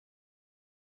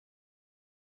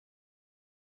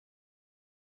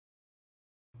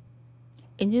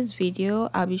In this video,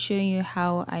 I'll be showing you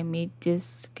how I made this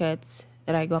skirt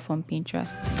that I got from Pinterest.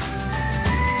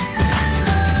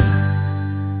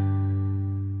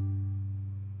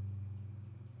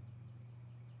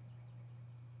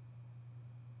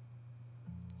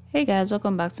 Hey guys,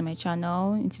 welcome back to my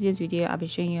channel. In today's video, I'll be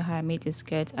showing you how I made this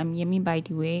skirt. I'm Yemi, by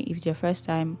the way. If it's your first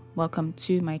time, welcome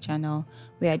to my channel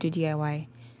where I do DIY.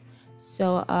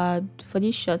 So for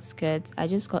this short skirt, I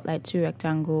just got like two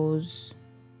rectangles,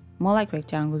 more like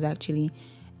rectangles actually,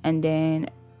 and then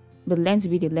the length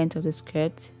will be the length of the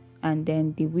skirt, and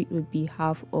then the width would be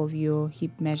half of your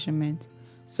hip measurement.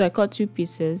 So I cut two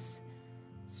pieces,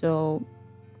 so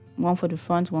one for the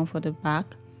front, one for the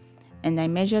back, and I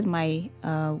measured my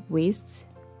waist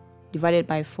divided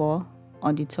by 4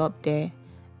 on the top there,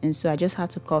 and so I just had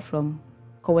to cut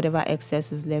whatever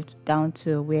excess is left down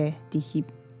to where the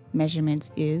hip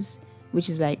measurement is, which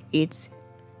is like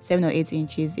 7 or 8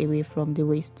 inches away from the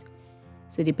waist.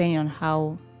 So depending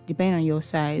on your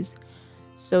size.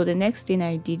 So the next thing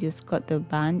I did is cut the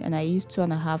band, and I used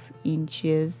 2.5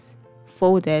 inches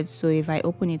folded, so if I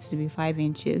open it to be 5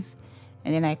 inches,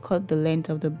 and then I cut the length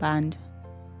of the band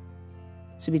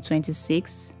to be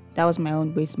 26. That was my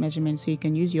own waist measurement, so you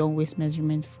can use your own waist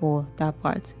measurement for that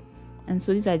part. And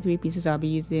so these are 3 pieces I'll be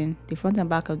using: the front and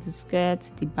back of the skirt,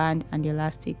 the band, and the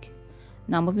elastic.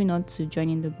 Now moving on to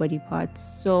joining the body parts.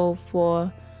 So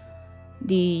for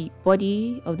the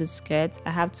body of the skirt, I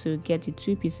have to get the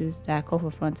 2 pieces that I cut for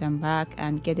front and back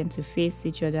and get them to face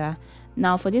each other.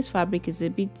 Now for this fabric, is a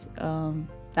bit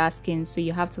dark skin, so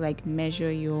you have to like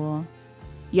you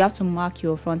have to mark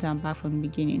your front and back from the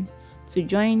beginning. To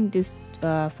join this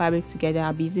fabric together,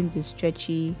 I'll be using the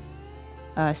Stretchy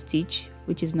stitch,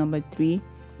 which is number 3.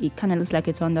 It kind of looks like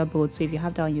a thunderbolt, so if you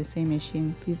have that on your sewing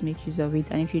machine, please make use of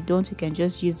it. And if you don't, you can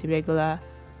just use the regular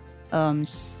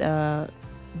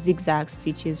zigzag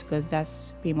stitches, because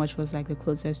that's pretty much was like the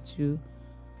closest to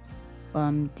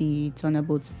the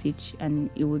thunderbolt stitch, and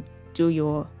it would do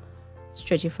your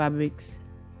stretchy fabrics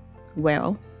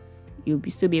well. You'll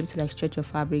still be able to like stretch your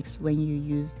fabrics when you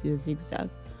use the zigzag,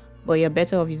 but you're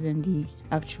better off using the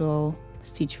actual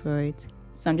stitch for it.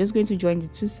 So I'm just going to join the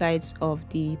 2 sides of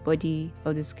the body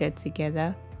of the skirt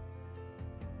together.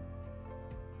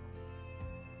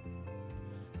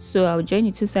 So I'll join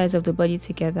the 2 sides of the body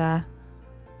together.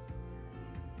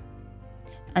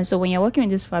 And so when you're working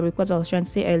with this fabric, what I was trying to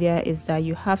say earlier is that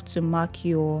you have to mark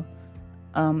your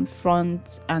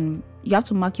front, and you have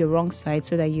to mark your wrong side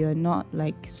so that you're not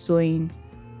like sewing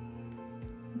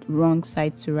wrong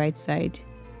side to right side.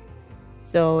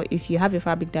 So if you have a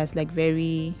fabric that's like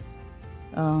very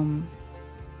the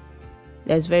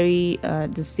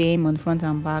same on front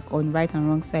and back, on right and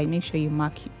wrong side, make sure you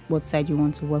mark what side you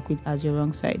want to work with as your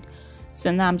wrong side. So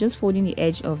now I'm just folding the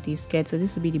edge of the skirt, so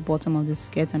this will be the bottom of the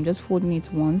skirt. I'm just folding it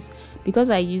once because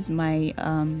I use my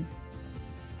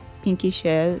pinky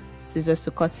shell scissors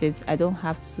to cut it. I don't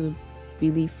have to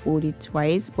really fold it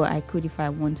twice, but I could if I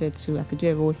wanted to. I could do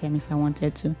a roll hem if I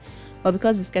wanted to, but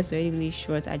because the skirt is already really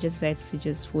short, I just decided to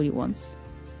just fold it once.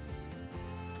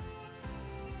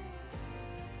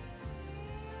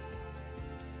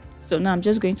 So now I'm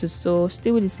just going to sew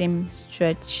still with the same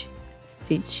stretch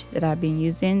stitch that I've been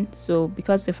using. So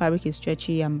because the fabric is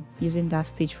stretchy, I'm using that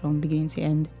stitch from beginning to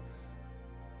end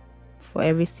for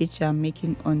every stitch I'm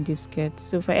making on this skirt.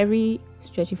 So for every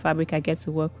stretchy fabric I get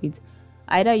to work with,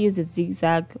 I either use the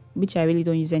zigzag, which I really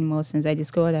don't use anymore since I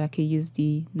discovered that I could use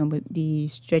the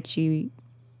stretchy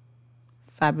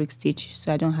fabric stitch,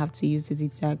 so I don't have to use the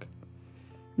zigzag.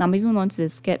 Now moving on to the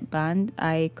skirt band.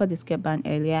 I cut the skirt band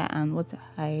earlier, and what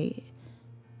I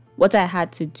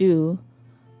had to do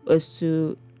was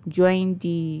to join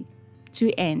the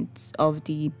 2 ends of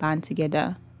the band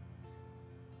together.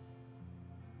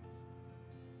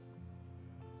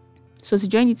 So to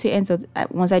join the 2 ends of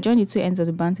once I join the 2 ends of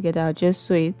the band together, I'll just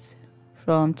sew it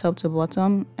from top to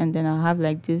bottom, and then I'll have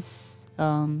like this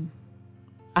I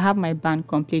have my band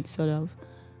complete sort of.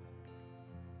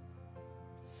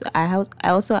 So I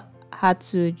also had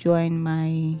to join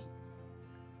my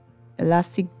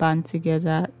elastic band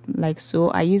together like so.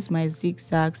 I used my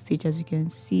zigzag stitch, as you can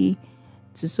see,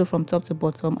 to sew from top to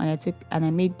bottom, and I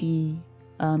made the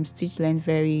stitch length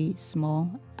very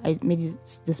small. I made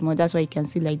it the small, that's why you can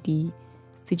see like the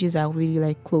stitches are really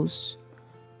like close.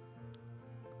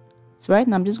 So right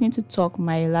now I'm just going to tuck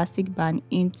my elastic band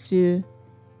into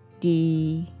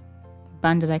the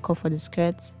band that I cut for the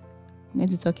skirt. I'm going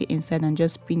to tuck it inside and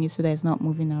just pin it so that it's not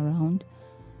moving around,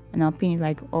 and I'll pin it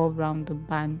like all around the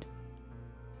band.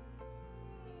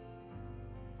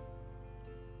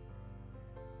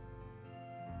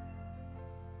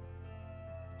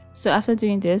 So after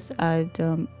doing this, I'd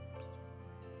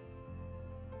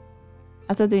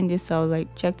after doing this, I'll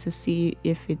like check to see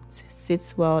if it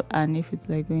sits well and if it's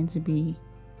like going to be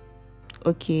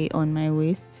okay on my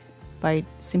waist by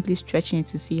simply stretching it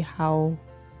to see how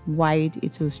wide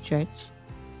it will stretch.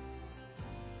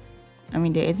 I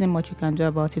mean, there isn't much you can do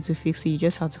about it to fix it. You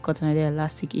just have to cut another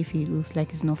elastic if it looks like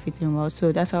it's not fitting well.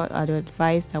 So that's how I'd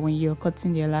advise that when you're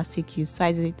cutting the elastic, you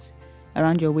size it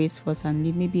around your waist first and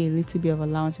leave maybe a little bit of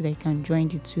allowance so that you can join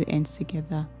the two ends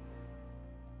together.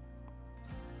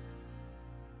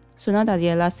 So now that the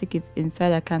elastic is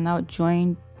inside, I can now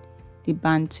join the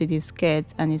band to the skirt,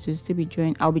 and it will still be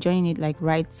joined. I'll be joining it like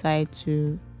right side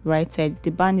to right side. The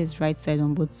band is right side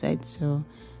on both sides, so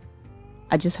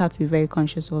I just have to be very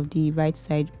conscious of the right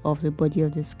side of the body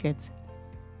of the skirt.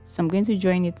 So I'm going to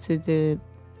join the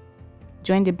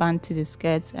band to the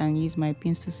skirt and use my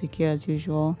pins to secure as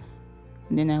usual.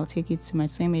 And then I'll take it to my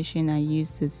sewing machine and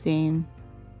use the same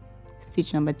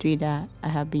stitch number 3 that I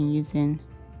have been using.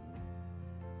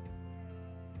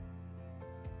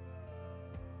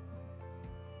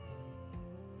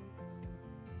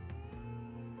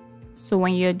 So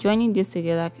when you're joining this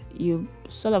together, you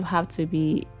sort of have to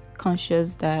be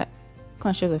conscious of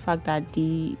the fact that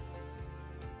the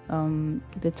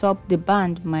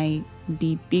band might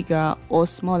be bigger or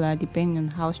smaller depending on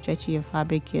how stretchy your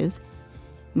fabric is.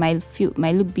 Might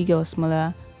look bigger or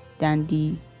smaller than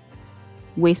the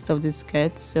waist of the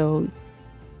skirt, so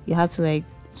you have to like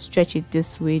stretch it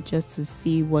this way just to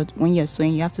see when you're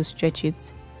sewing. You have to stretch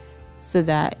it so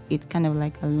that it kind of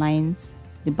like aligns,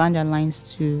 the band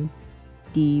aligns to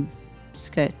the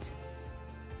skirt.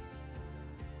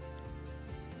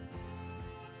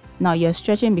 Now you're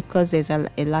stretching because there's an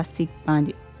elastic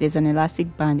band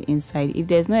inside. If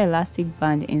there's no elastic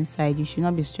band inside, you should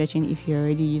not be stretching if you're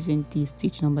already using the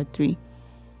stitch number 3,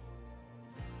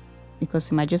 because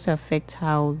it might just affect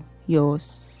how your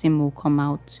seam will come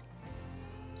out.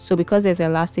 So because there's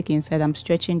elastic inside, I'm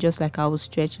stretching just like I would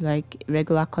stretch like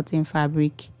regular cotton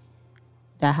fabric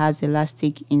that has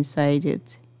elastic inside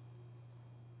it.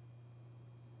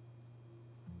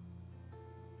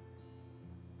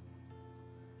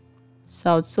 So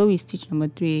I'll sew with stitch number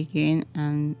 3 again,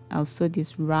 and I'll sew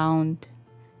this round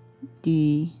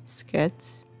the skirt.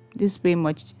 This is pretty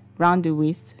much round the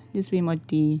waist. This is pretty much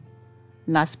the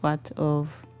last part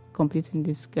of completing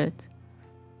the skirt.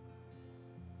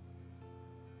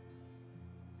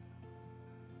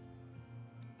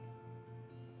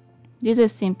 This is a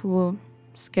simple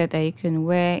skirt that you can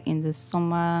wear in the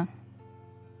summer.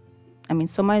 I mean,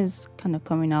 summer is kind of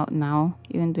coming out now,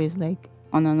 even though it's like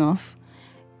on and off.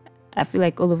 I feel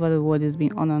like all over the world has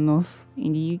been on and off.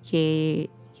 In the UK,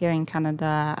 here in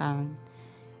Canada, and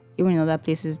even in other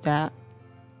places that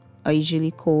are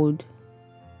usually cold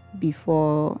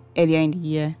earlier in the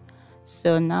year.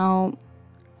 So now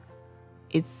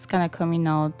it's kind of coming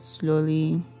out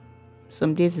slowly.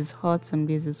 Some days it's hot, some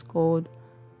days it's cold.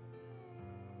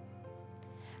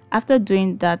 After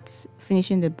doing that,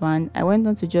 finishing the band, I went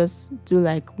on to just do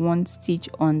like one stitch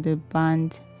on the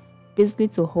band, basically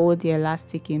to hold the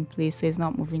elastic in place so it's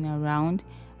not moving around.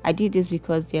 I did this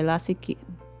because the elastic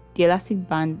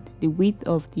band, the width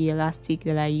of the elastic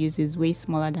that I use is way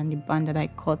smaller than the band that I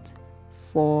cut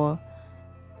for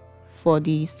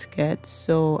the skirt.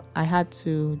 So I had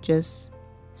to just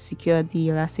secure the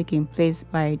elastic in place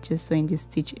by just sewing this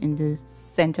stitch in the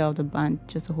center of the band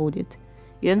just to hold it.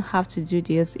 You don't have to do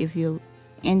this if you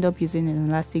end up using an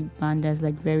elastic band that's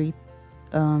like very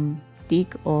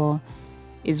thick or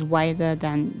is wider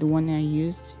than the one I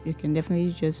used. You can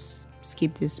definitely just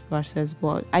skip this process,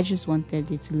 but I just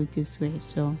wanted it to look this way,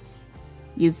 so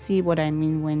you'll see what I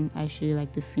mean when I show you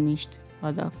like the finished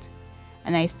product.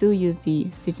 And I still use the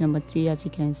stitch number 3, as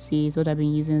you can see. It's what I've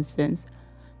been using since.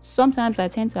 Sometimes I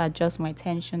tend to adjust my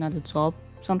tension at the top.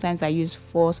 Sometimes I use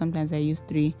 4, sometimes I use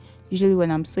 3. Usually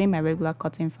when I'm sewing my regular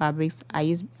cotton fabrics,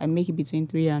 I make it between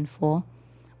 3 and 4,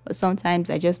 but sometimes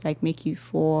I just like make it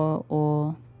 4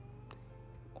 or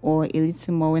a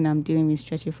little more when I'm dealing with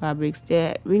stretchy fabrics.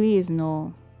 There really is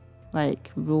no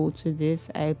like rule to this.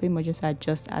 I pretty much just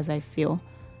adjust as I feel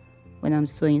when I'm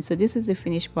sewing. So this is the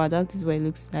finished product. This is what it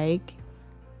looks like.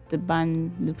 The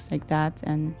band looks like that,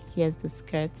 and here's the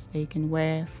skirts that you can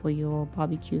wear for your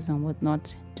barbecues and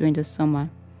whatnot during the summer.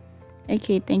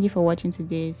 Okay, thank you for watching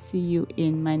today. See you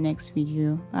in my next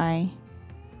video. Bye.